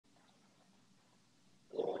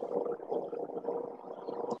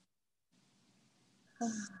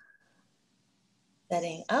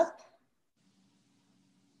Setting up.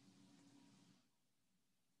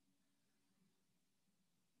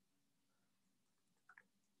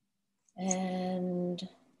 And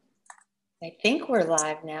I think we're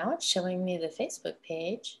live now. It's showing me the Facebook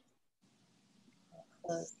page. I'll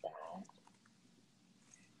close that.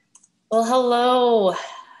 Well, hello,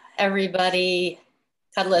 everybody.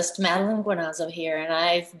 Cuddlist Madeline Guarnazo here, and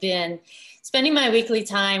I've been spending my weekly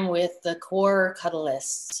time with the Core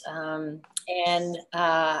Cuddlists, and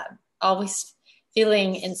always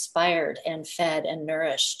feeling inspired and fed and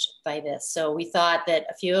nourished by this. So we thought that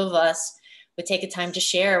a few of us would take a time to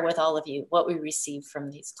share with all of you what we received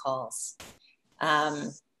from these calls,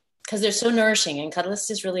 because they're so nourishing. And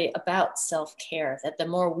Cuddlist is really about self-care, that the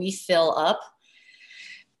more we fill up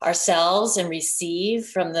ourselves and receive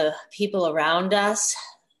from the people around us,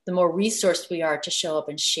 the more resourced we are to show up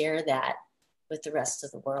and share that with the rest of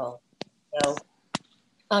the world. So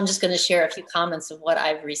I'm just going to share a few comments of what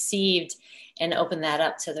I've received and open that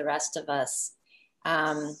up to the rest of us.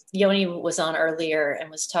 Yoni was on earlier and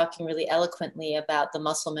was talking really eloquently about the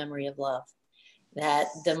muscle memory of love, that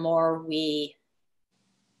the more we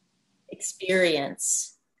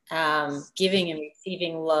experience giving and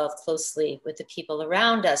receiving love closely with the people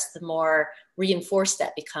around us, the more reinforced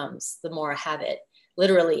that becomes, the more habit.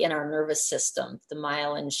 Literally in our nervous system, the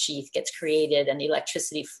myelin sheath gets created and the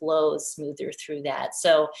electricity flows smoother through that.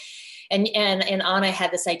 So, and Anna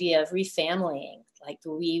had this idea of refamilying, like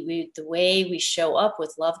the way we show up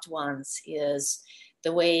with loved ones is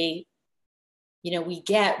the way, you know, we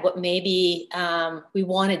get what maybe we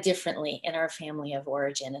wanted differently in our family of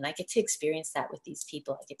origin. And I get to experience that with these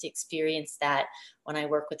people. I get to experience that when I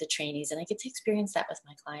work with the trainees, and I get to experience that with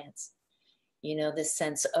my clients. You know, this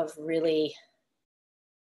sense of really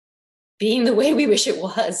being the way we wish it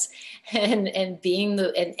was, and being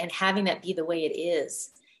and having that be the way it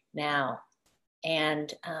is now.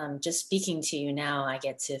 And just speaking to you now, I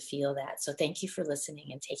get to feel that. So thank you for listening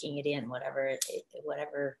and taking it in, whatever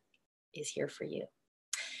is here for you.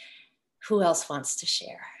 Who else wants to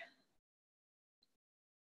share?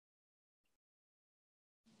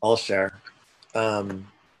 I'll share. I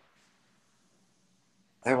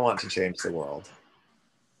want to change the world.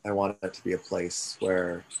 I want it to be a place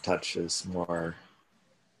where touch is more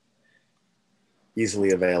easily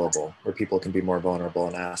available, where people can be more vulnerable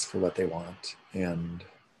and ask for what they want. And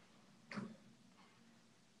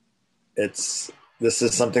this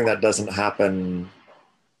is something that doesn't happen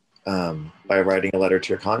by writing a letter to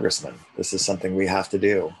your congressman. This is something we have to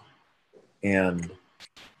do. And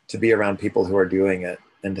to be around people who are doing it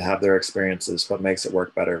and to have their experiences, what makes it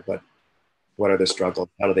work better, what are the struggles,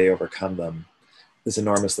 how do they overcome them, is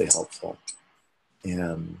enormously helpful.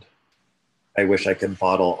 And I wish I could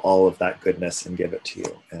bottle all of that goodness and give it to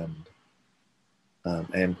you. And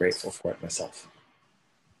I am grateful for it myself.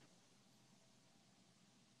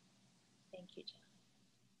 Thank you, John.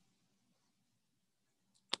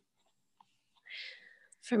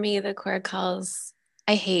 For me, the core calls,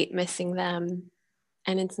 I hate missing them.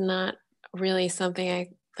 And it's not really something I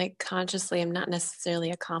like consciously. I'm not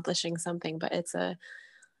necessarily accomplishing something, but it's a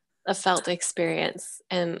felt experience.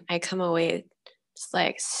 And I come away just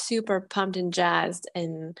like super pumped and jazzed,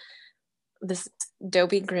 and this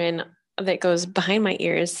dopey grin that goes behind my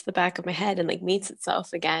ears to the back of my head and like meets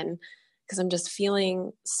itself again, because I'm just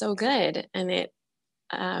feeling so good. And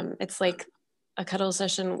it's like a cuddle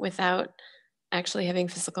session without actually having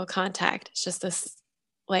physical contact. It's just this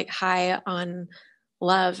like high on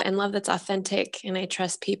love, and love that's authentic. And I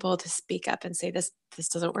trust people to speak up and say, this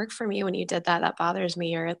doesn't work for me. When you did that bothers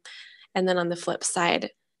me. And then on the flip side,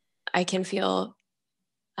 I can feel,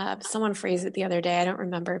 someone phrased it the other day, I don't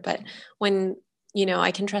remember, but when, you know, I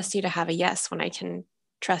can trust you to have a yes, when I can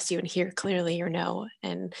trust you and hear clearly your no.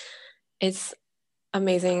 And it's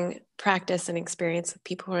amazing practice and experience with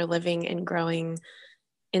people who are living and growing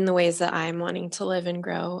in the ways that I'm wanting to live and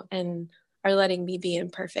grow, and are letting me be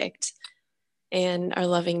imperfect, and are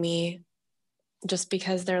loving me just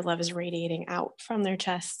because their love is radiating out from their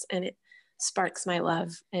chests, and it sparks my love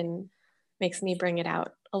and makes me bring it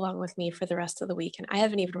out along with me for the rest of the week. And I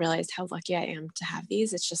haven't even realized how lucky I am to have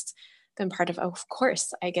these. It's just been part of, oh, of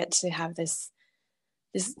course, I get to have this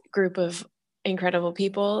group of incredible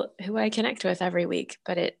people who I connect with every week,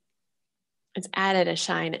 but it's added a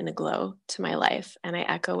shine and a glow to my life. And I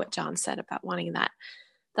echo what John said about wanting that.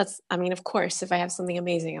 I mean, of course, if I have something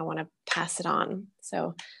amazing, I want to pass it on.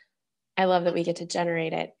 So I love that we get to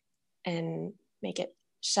generate it and make it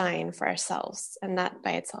shine for ourselves. And that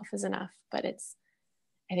by itself is enough, but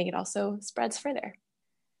I think it also spreads further.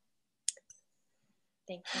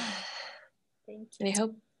 Thank you. Thank you. And I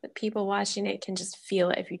hope the people watching it can just feel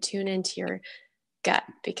it if you tune into your gut,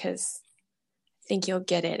 because I think you'll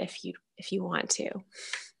get it if you want to.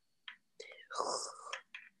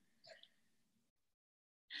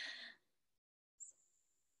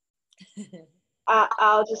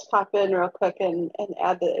 I'll just pop in real quick and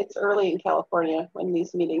add that it's early in California when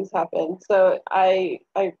these meetings happen. So I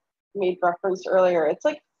made reference earlier. It's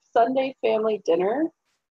like Sunday family dinner,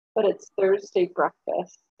 but it's Thursday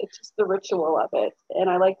breakfast. It's just the ritual of it, and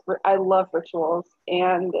I love rituals,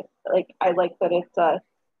 and I like that it's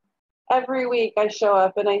every week I show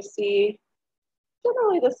up and I see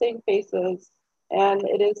generally the same faces, and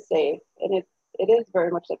it is safe, and it is very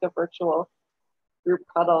much like a virtual group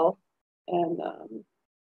cuddle, and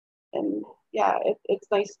yeah, it's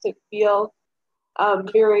nice to feel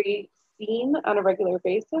very seen on a regular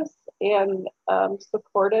basis and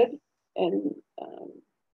supported and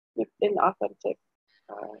in authentic.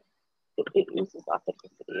 It uses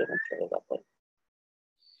authenticity, and it's really lovely.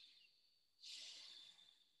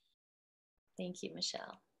 Thank you,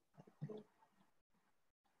 Michelle.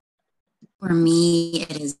 For me,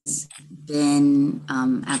 it has been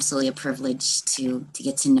absolutely a privilege to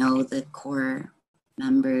get to know the core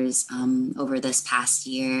members over this past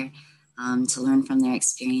year, to learn from their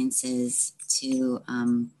experiences, to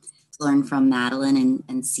learn from Madeline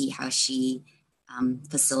and see how she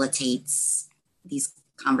facilitates these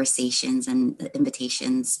conversations and the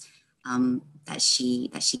invitations that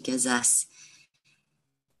she gives us.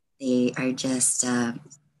 They are just,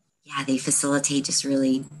 they facilitate just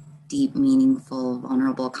really deep, meaningful,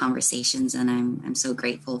 vulnerable conversations, and I'm so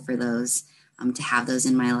grateful for those, to have those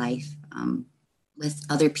in my life with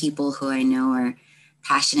other people who I know are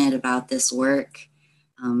passionate about this work.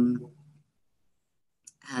 To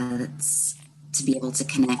be able to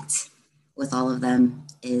connect with all of them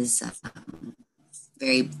is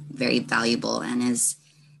very, very valuable, and has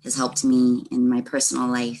helped me in my personal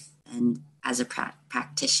life and as a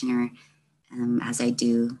practitioner, as I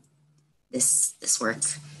do this work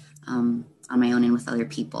on my own and with other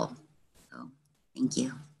people. So thank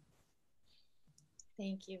you.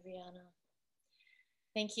 Thank you, Brianna.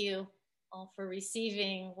 Thank you all for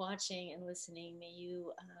receiving, watching, and listening. May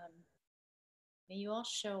you all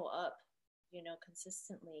show up,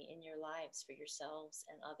 consistently in your lives for yourselves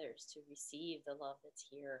and others to receive the love that's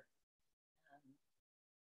here.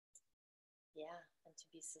 And to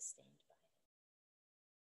be sustained by it.